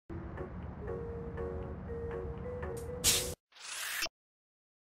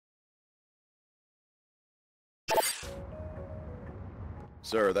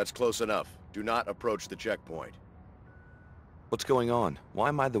Sir, that's close enough. Do not approach the checkpoint. What's going on? Why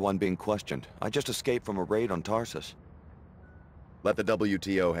am I the one being questioned? I just escaped from a raid on Tarsus. Let the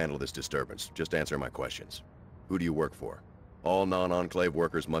WTO handle this disturbance. Just answer my questions. Who do you work for? All non-Enclave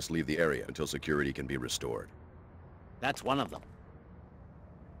workers must leave the area until security can be restored. That's one of them.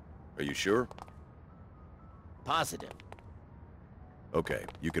 Are you sure? Positive. Okay,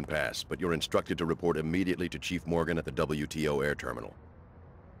 you can pass, but you're instructed to report immediately to Chief Morgan at the WTO air terminal.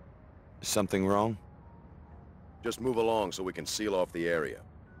 Is something wrong? Just move along so we can seal off the area.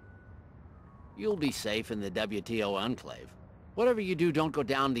 You'll be safe in the WTO Enclave. Whatever you do, don't go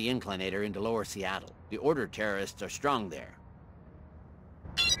down the inclinator into Lower Seattle. The Order terrorists are strong there.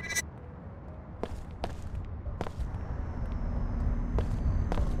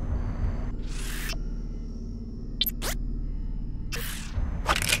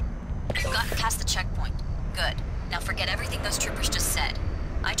 We've gotten past the checkpoint. Good. Now forget everything those troopers just said.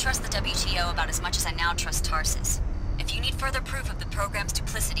 I trust the WTO about as much as I now trust Tarsus. If you need further proof of the program's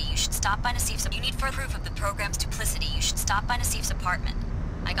duplicity, you should stop by Nassif's apartment.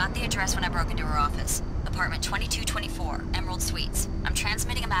 I got the address when I broke into her office. Apartment 2224, Emerald Suites. I'm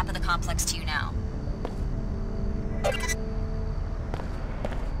transmitting a map of the complex to you now.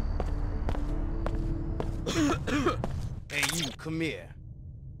 Hey, you, come here.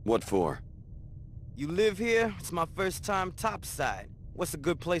 What for? You live here? It's my first time topside. What's a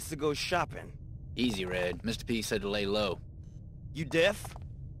good place to go shopping? Easy, Red. Mr. P said to lay low. You deaf?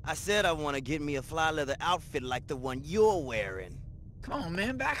 I said I want to get me a fly leather outfit like the one you're wearing. Come on,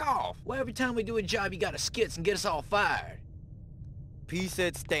 man, back off. Why every time we do a job, you gotta skits and get us all fired? P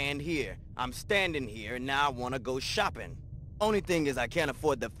said stand here. I'm standing here, and now I want to go shopping. Only thing is I can't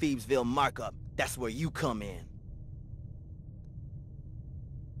afford the Phoebesville markup. That's where you come in.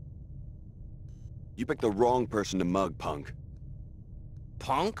 You picked the wrong person to mug, punk.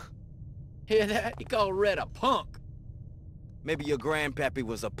 Punk? Hear that? He called Red a punk. Maybe your grandpappy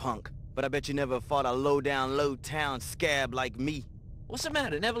was a punk, but I bet you never fought a low-down, low-town scab like me. What's the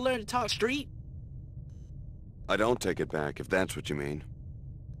matter? Never learned to talk street? I don't take it back, if that's what you mean.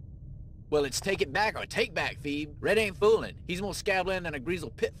 Well, it's take it back or take back, Phoebe. Red ain't fooling. He's more scabland than a greasel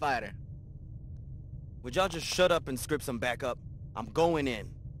pit fighter. Would y'all just shut up and script some backup? I'm going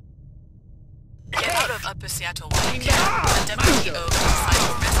in. Get out of Upper Seattle while you can. The WTO can decide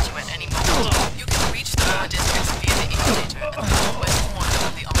to rescue at any moment. You can reach the lower districts via the inclinator at the northwest corner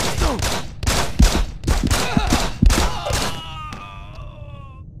of the enclave.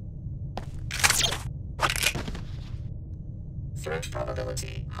 Threat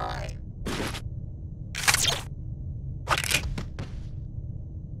probability high.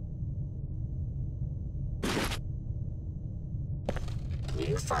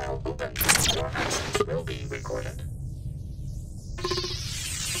 New file open. Your actions will be recorded.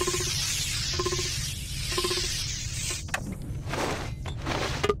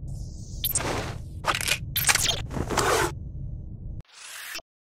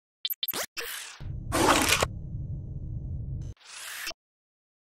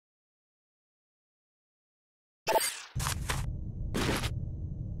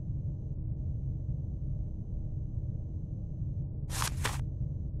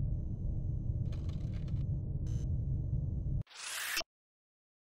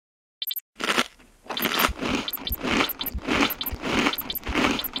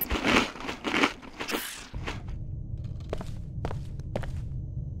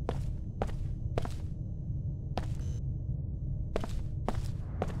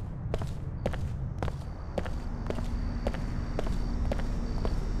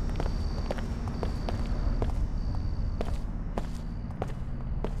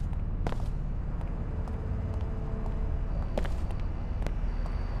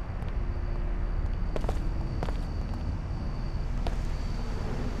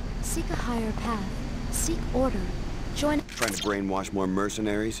 Seek a higher path. Seek order. Join... Trying to brainwash more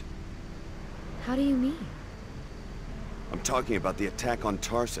mercenaries? How do you mean? I'm talking about the attack on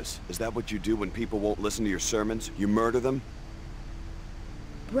Tarsus. Is that what you do when people won't listen to your sermons? You murder them?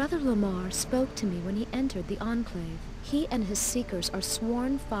 Brother Lamar spoke to me when he entered the Enclave. He and his seekers are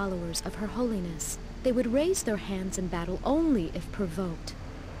sworn followers of Her Holiness. They would raise their hands in battle only if provoked.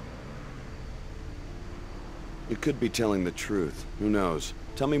 You could be telling the truth. Who knows?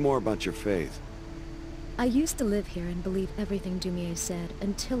 Tell me more about your faith. I used to live here and believe everything Dumier said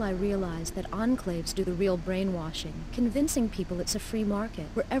until I realized that enclaves do the real brainwashing, convincing people it's a free market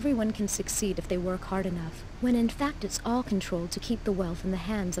where everyone can succeed if they work hard enough, when in fact it's all controlled to keep the wealth in the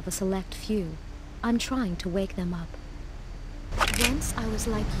hands of a select few. I'm trying to wake them up. Once I was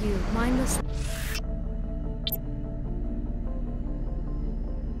like you, mindless...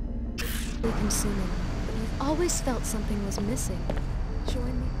 consuming, but you've always felt something was missing.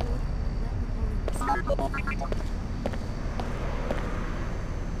 Join the Order and let me hold it.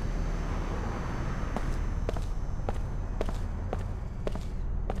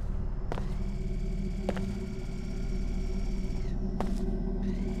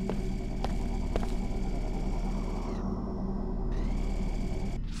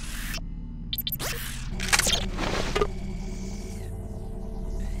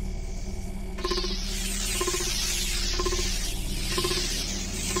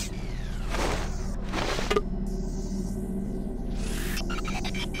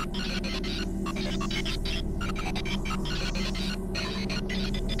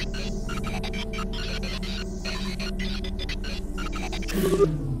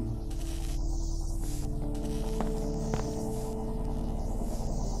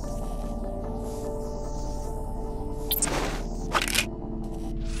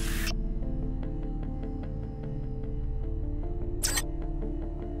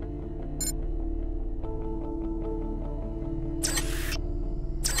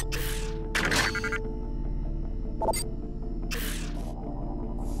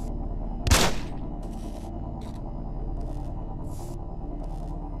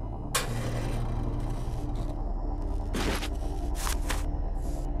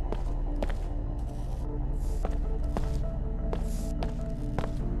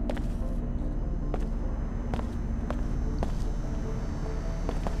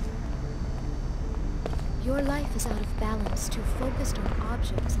 Your life is out of balance, too focused on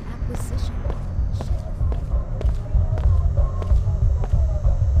objects and acquisition.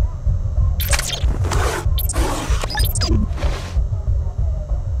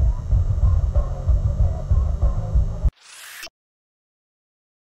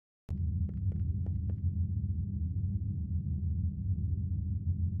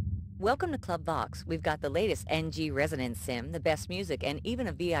 Welcome to Club Vox. We've got the latest NG Resonance Sim, the best music, and even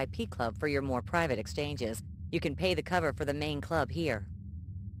a VIP club for your more private exchanges. You can pay the cover for the main club here.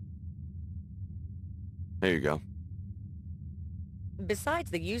 Here you go.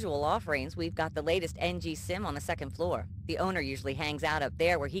 Besides the usual offerings, we've got the latest NG Sim on the second floor. The owner usually hangs out up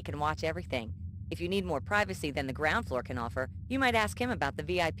there where he can watch everything. If you need more privacy than the ground floor can offer, you might ask him about the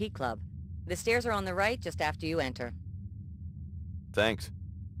VIP club. The stairs are on the right just after you enter. Thanks.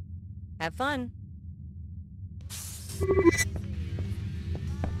 Have fun.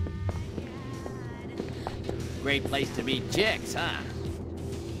 Great place to meet chicks, huh?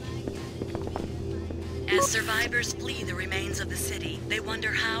 As survivors flee the remains of the city, they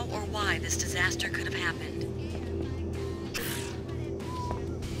wonder how or why this disaster could have happened.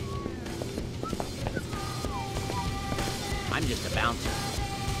 I'm just a bouncer.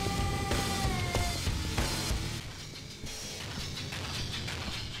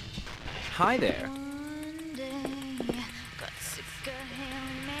 Hi there.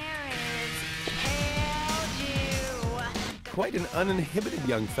 Quite an uninhibited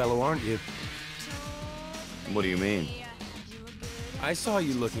young fellow, aren't you? What do you mean? I saw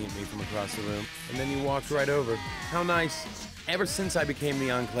you looking at me from across the room, and then you walked right over. How nice. Ever since I became the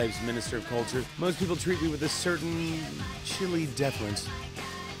Enclave's Minister of Culture, most people treat me with a certain chilly deference.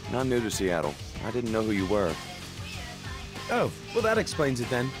 Not new to Seattle. I didn't know who you were. Oh, well that explains it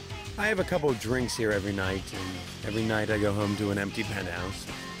then. I have a couple of drinks here every night, and every night I go home to an empty penthouse.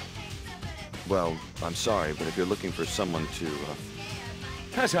 Well, I'm sorry, but if you're looking for someone to,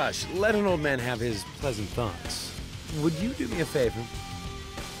 Hush, hush. Let an old man have his pleasant thoughts. Would you do me a favor?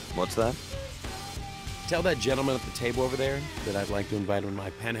 What's that? Tell that gentleman at the table over there that I'd like to invite him to my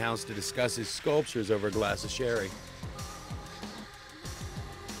penthouse to discuss his sculptures over a glass of sherry.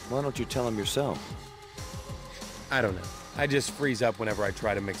 Why don't you tell him yourself? I don't know. I just freeze up whenever I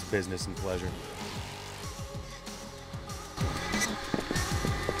try to mix business and pleasure.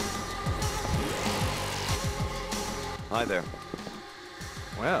 Hi there.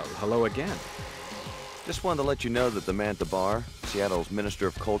 Well, hello again. Just wanted to let you know that the man at the bar, Seattle's Minister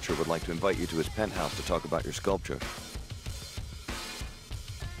of Culture, would like to invite you to his penthouse to talk about your sculpture.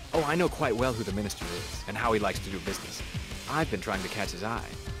 Oh, I know quite well who the minister is, and how he likes to do business. I've been trying to catch his eye.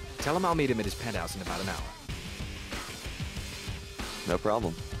 Tell him I'll meet him at his penthouse in about an hour. No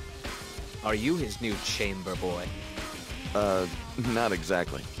problem. Are you his new chamber boy? Not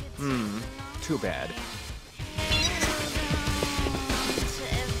exactly. Too bad.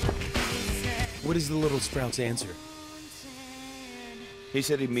 What is the little sprout's answer? He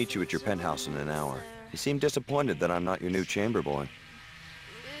said he'd meet you at your penthouse in an hour. He seemed disappointed that I'm not your new chamber boy.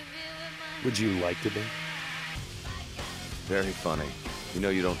 Would you like to be? Very funny. You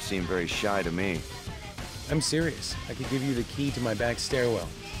know you don't seem very shy to me. I'm serious. I could give you the key to my back stairwell.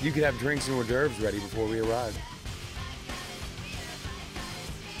 You could have drinks and hors d'oeuvres ready before we arrive.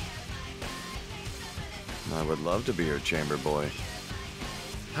 I would love to be your chamber boy.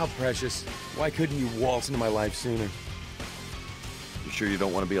 How precious. Why couldn't you waltz into my life sooner? You sure you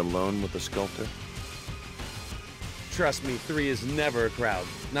don't want to be alone with the sculptor? Trust me, 3 is never a crowd.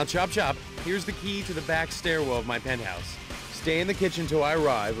 Now chop chop, here's the key to the back stairwell of my penthouse. Stay in the kitchen till I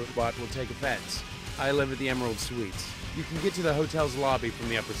arrive, but we'll take offense. I live at the Emerald Suites. You can get to the hotel's lobby from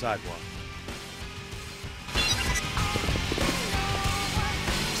the upper sidewalk.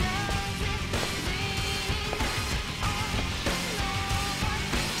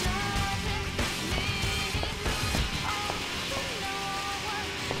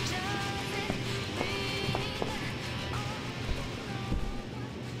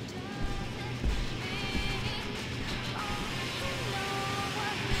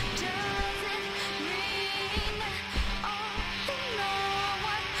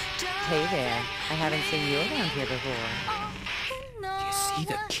 Hey there. I haven't seen you around here before. Do you see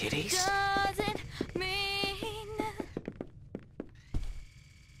the kitties?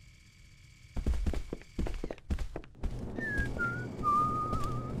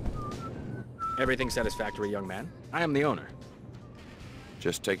 Everything satisfactory, young man? I am the owner.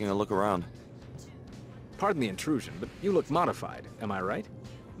 Just taking a look around. Pardon the intrusion, but you look modified, am I right?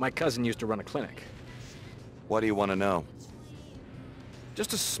 My cousin used to run a clinic. What do you want to know?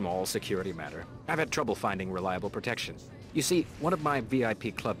 Just a small security matter. I've had trouble finding reliable protection. You see, one of my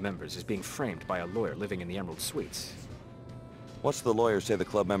VIP club members is being framed by a lawyer living in the Emerald Suites. What's the lawyer say the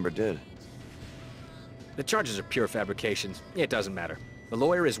club member did? The charges are pure fabrications. It doesn't matter. The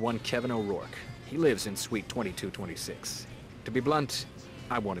lawyer is one Kevin O'Rourke. He lives in Suite 2226. To be blunt,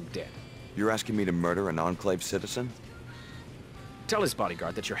 I want him dead. You're asking me to murder an Enclave citizen? Tell his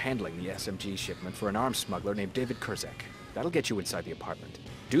bodyguard that you're handling the SMG shipment for an arms smuggler named David Kurzek. That'll get you inside the apartment.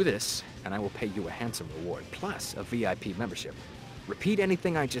 Do this, and I will pay you a handsome reward, plus a VIP membership. Repeat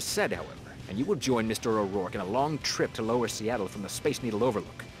anything I just said, however, and you will join Mr. O'Rourke in a long trip to Lower Seattle from the Space Needle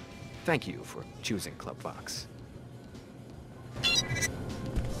Overlook. Thank you for choosing Club Vox.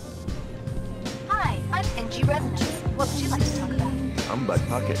 Hi, I'm NG Resonance. What would you like to talk about? I'm Bud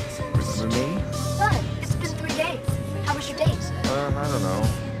Puckett. Remember me? Bud, it's been 3 days. How was your date? I don't know.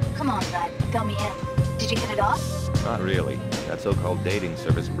 Come on, Bud. Fill me in. Did you hit it off? Not really. That so-called dating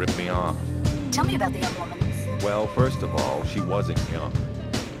service ripped me off. Tell me about the young woman. Well, first of all, she wasn't young.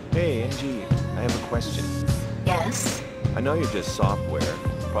 Hey, NG, I have a question. Yes? I know you're just software.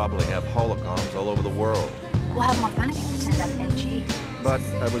 You probably have holocoms all over the world. We'll have more fun if you pretend I'm NG. But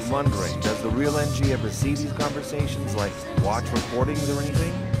I was wondering, does the real NG ever see these conversations, like watch recordings or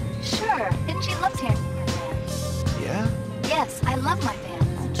anything? Sure. NG loves hearing from her fans. Yeah? Yes, I love my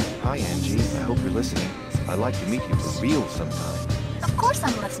fans. Hi, NG. I hope you're listening. I'd like to meet you for real sometime. Of course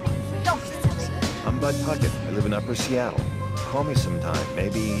I'm listening. Don't be silly. I'm Bud Puckett. I live in Upper Seattle. Call me sometime.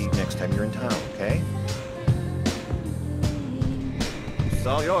 Maybe next time you're in town, okay? It's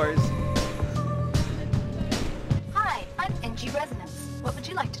all yours. Hi, I'm NG Resonance. What would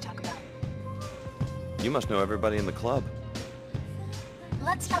you like to talk about? You must know everybody in the club.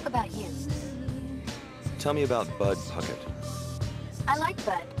 Let's talk about you. Tell me about Bud Puckett. I like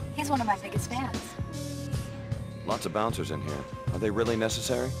Bud. He's one of my biggest fans. Lots of bouncers in here. Are they really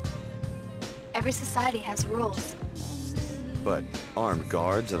necessary? Every society has rules. But armed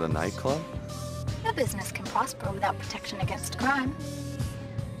guards at a nightclub? No business can prosper without protection against crime.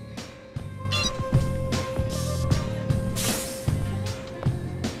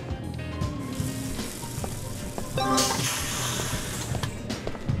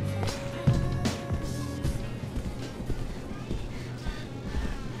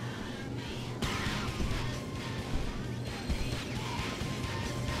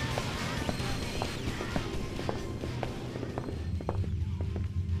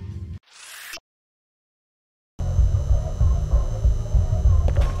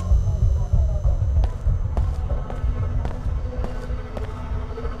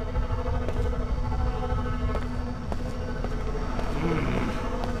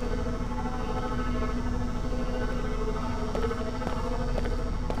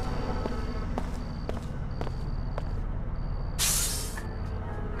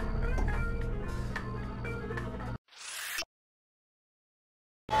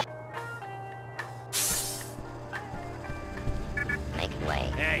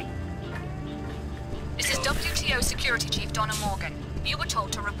 Hey! This is WTO Security Chief Donna Morgan. You were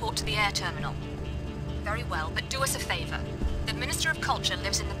told to report to the air terminal. Very well, but do us a favor. The Minister of Culture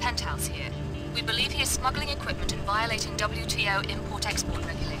lives in the penthouse here. We believe he is smuggling equipment and violating WTO import-export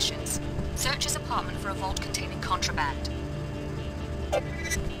regulations. Search his apartment for a vault containing contraband.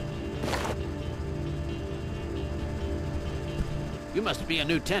 You must be a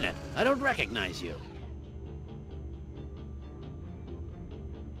new tenant. I don't recognize you.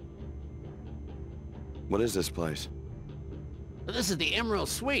 What is this place? This is the Emerald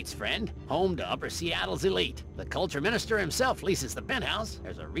Suites, friend. Home to Upper Seattle's elite. The culture minister himself leases the penthouse.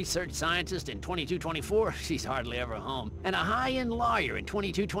 There's a research scientist in 2224. She's hardly ever home. And a high-end lawyer in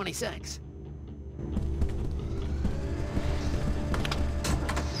 2226.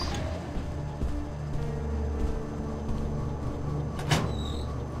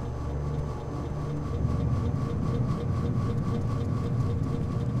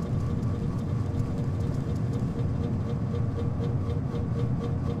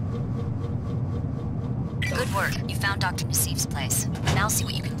 Good work. You found Dr. Nassif's place. Now see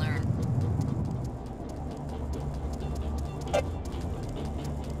what you can learn.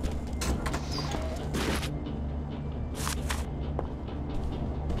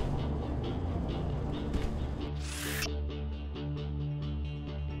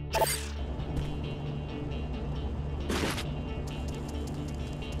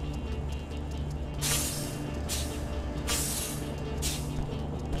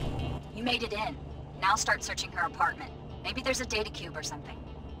 You made it in. Now start searching her apartment. Maybe there's a data cube or something.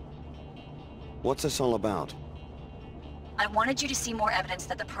 What's this all about? I wanted you to see more evidence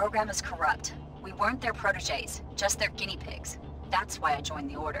that the program is corrupt. We weren't their protégés, just their guinea pigs. That's why I joined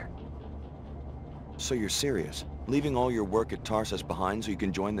the Order. So you're serious? Leaving all your work at Tarsus behind so you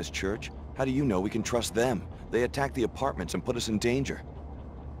can join this church? How do you know we can trust them? They attacked the apartments and put us in danger.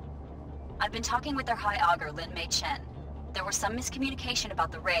 I've been talking with their High Augur, Lin Mei Chen. There was some miscommunication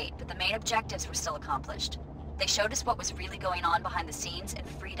about the raid, but the main objectives were still accomplished. They showed us what was really going on behind the scenes and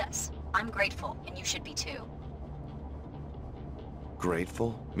freed us. I'm grateful, and you should be too.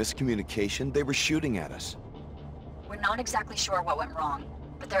 Grateful? Miscommunication? They were shooting at us. We're not exactly sure what went wrong,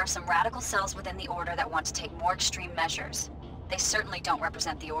 but there are some radical cells within the Order that want to take more extreme measures. They certainly don't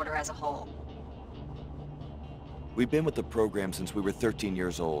represent the Order as a whole. We've been with the program since we were 13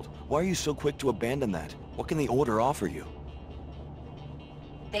 years old. Why are you so quick to abandon that? What can the Order offer you?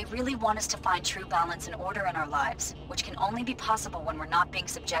 They really want us to find true balance and order in our lives, which can only be possible when we're not being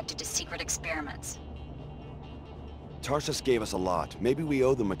subjected to secret experiments. Tarsus gave us a lot. Maybe we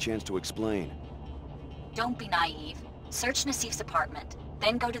owe them a chance to explain. Don't be naive. Search Nassif's apartment,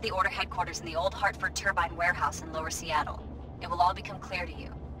 then go to the Order headquarters in the old Hartford Turbine warehouse in Lower Seattle. It will all become clear to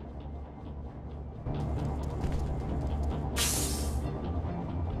you.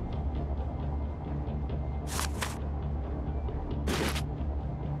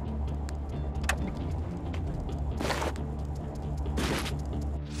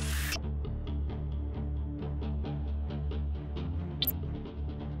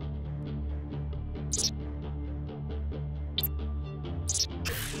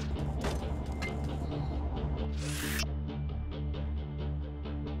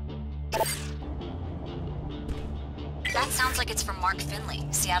 That sounds like it's from Mark Finley,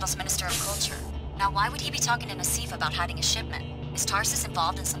 Seattle's Minister of Culture. Now why would he be talking to Nassif about hiding a shipment? Is Tarsus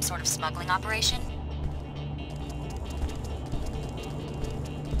involved in some sort of smuggling operation?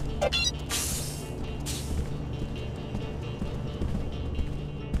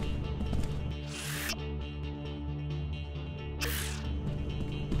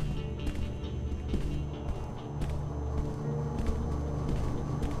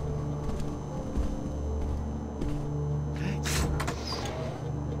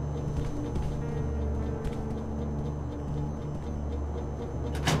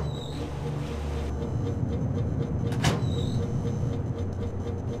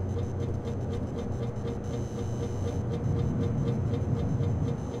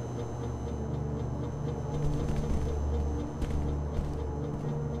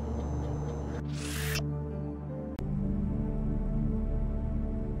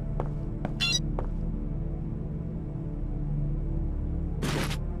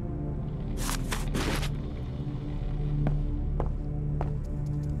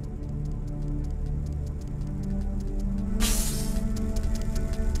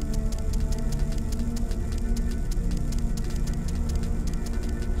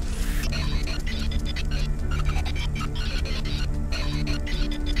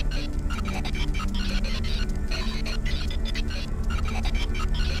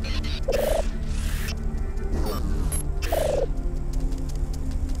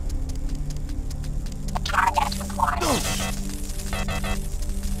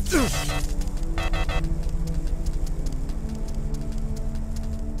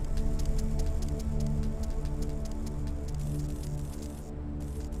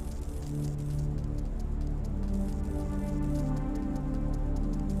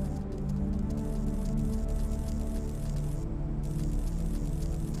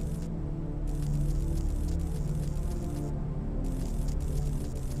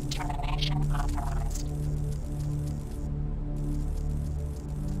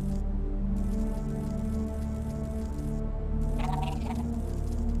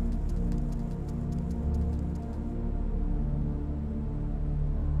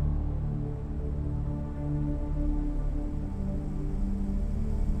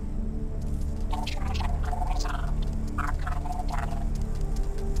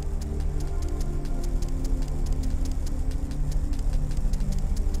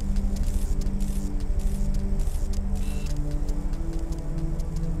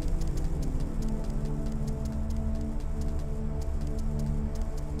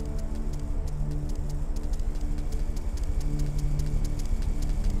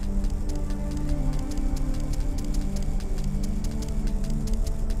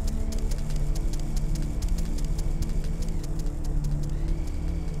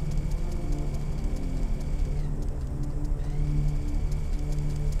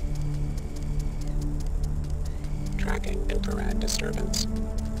 Tracking infrared disturbance.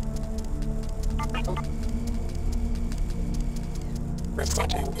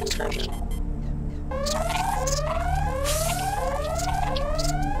 Reporting intrusion. Surveillance now.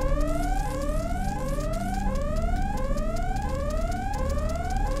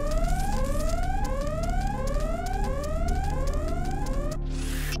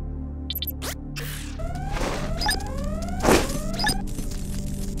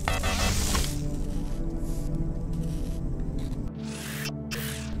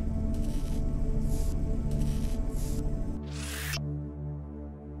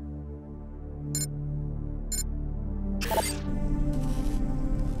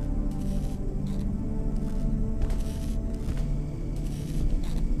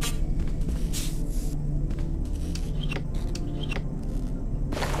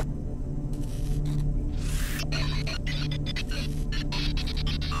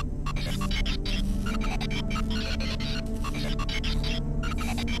 Making emergency measures.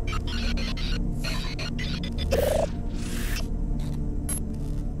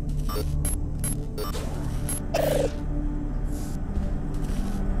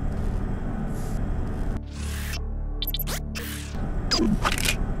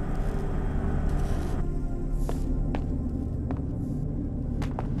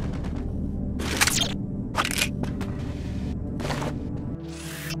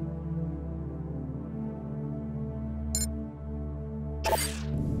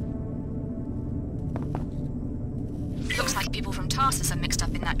 Looks like people from Tarsus are mixed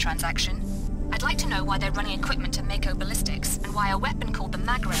up in that transaction. I'd like to know why they're running equipment to Mako ballistics, and why a weapon called the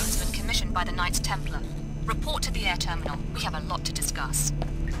Magro has been commissioned by the Knights Templar. Report to the air terminal. We have a lot to discuss.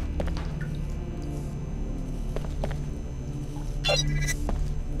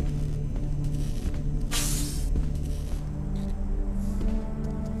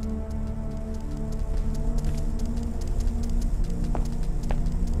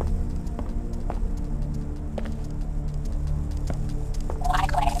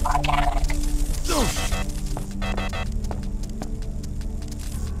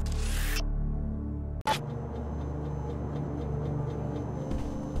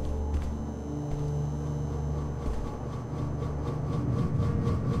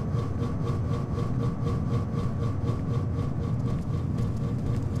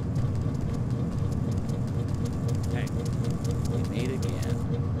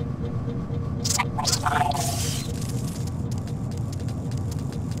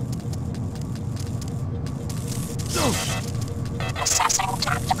 Assessing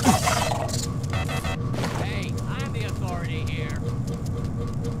tactical values. Hey, I'm the authority here.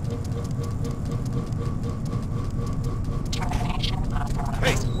 Termination authorized.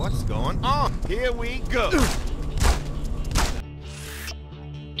 Hey, what's going on? Here we go.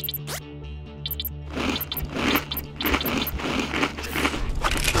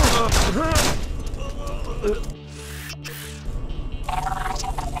 Analyzing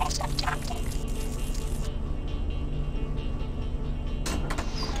evasive tactic.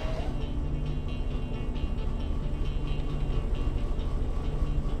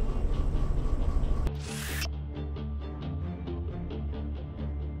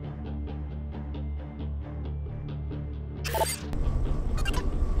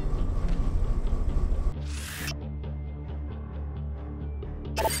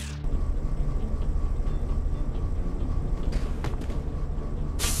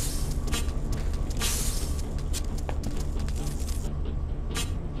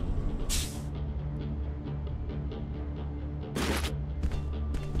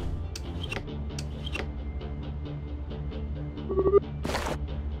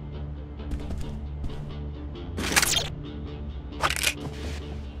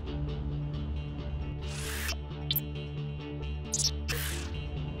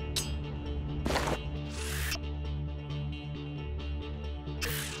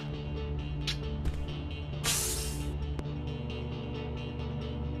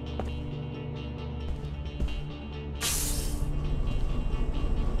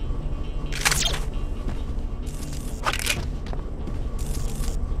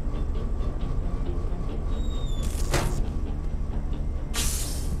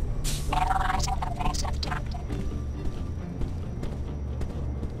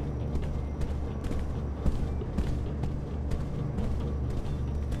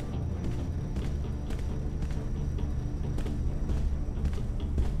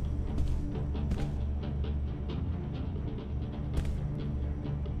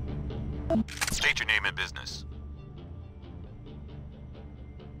 your name and business?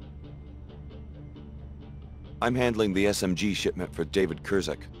 I'm handling the SMG shipment for David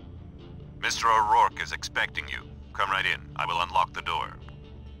Kurzek. Mr. O'Rourke is expecting you. Come right in. I will unlock the door.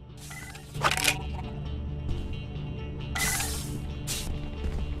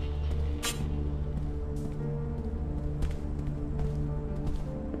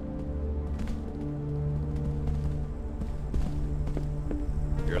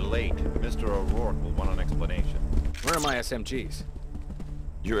 You're late. Mr. O'Rourke will want an explanation. Where are my SMGs?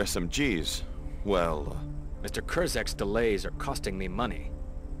 Your SMGs? Well, Mr. Kurzek's delays are costing me money.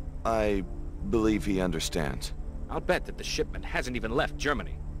 I believe he understands. I'll bet that the shipment hasn't even left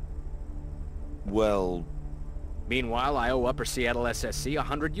Germany. Well... Meanwhile, I owe Upper Seattle SSC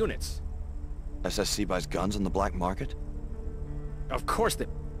 100 units. SSC buys guns on the black market? Of course they...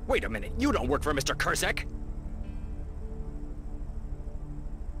 Wait a minute, you don't work for Mr. Kurzek?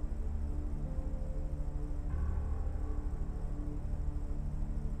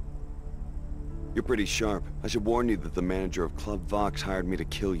 You're pretty sharp. I should warn you that the manager of Club Vox hired me to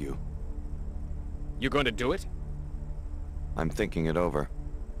kill you. You going to do it? I'm thinking it over.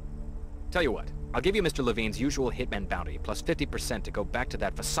 Tell you what, I'll give you Mr. Levine's usual hitman bounty, plus 50% to go back to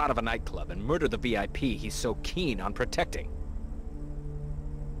that facade of a nightclub and murder the VIP he's so keen on protecting.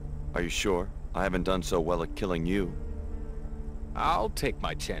 Are you sure? I haven't done so well at killing you. I'll take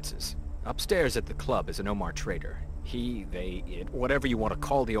my chances. Upstairs at the club is an Omar trader. He, they, it, whatever you want to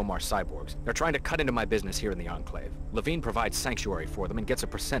call the Omar cyborgs. They're trying to cut into my business here in the Enclave. Levine provides sanctuary for them and gets a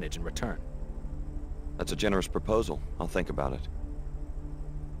percentage in return. That's a generous proposal. I'll think about it.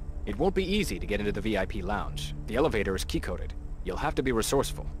 It won't be easy to get into the VIP lounge. The elevator is key-coded. You'll have to be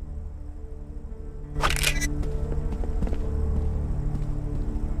resourceful.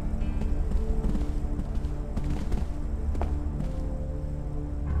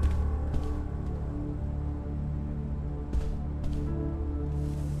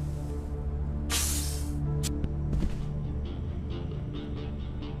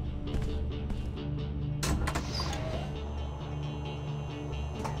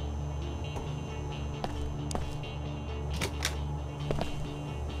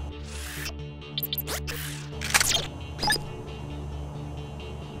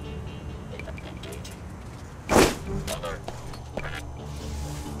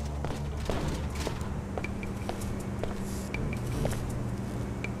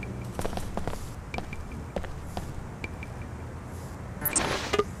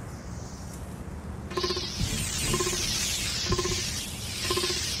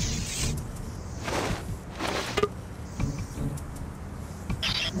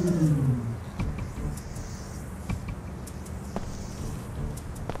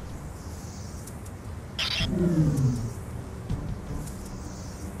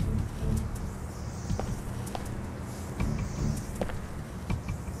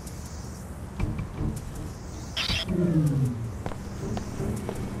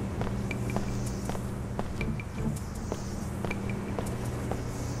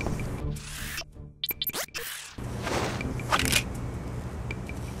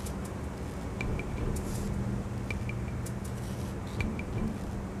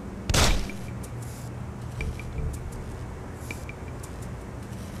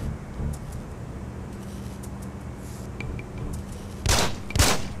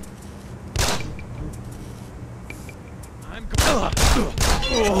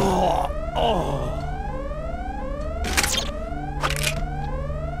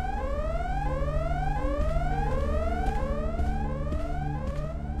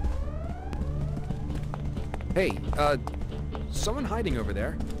 Hey, someone hiding over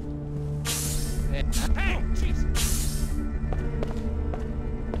there. Hey, jeez!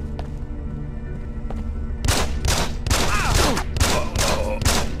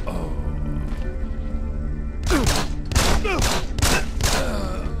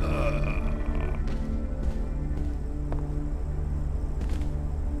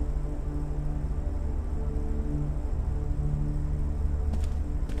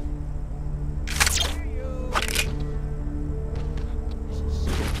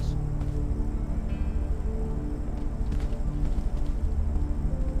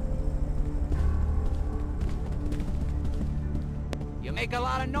 You make a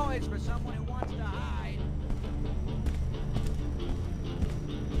lot of noise for someone who wants to hide.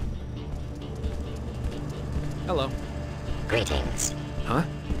 Hello. Greetings. Huh?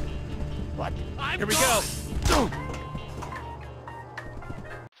 What? Here we go!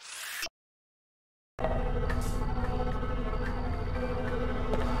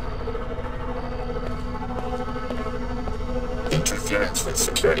 Interface interference with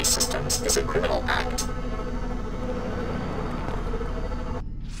security systems is a criminal act.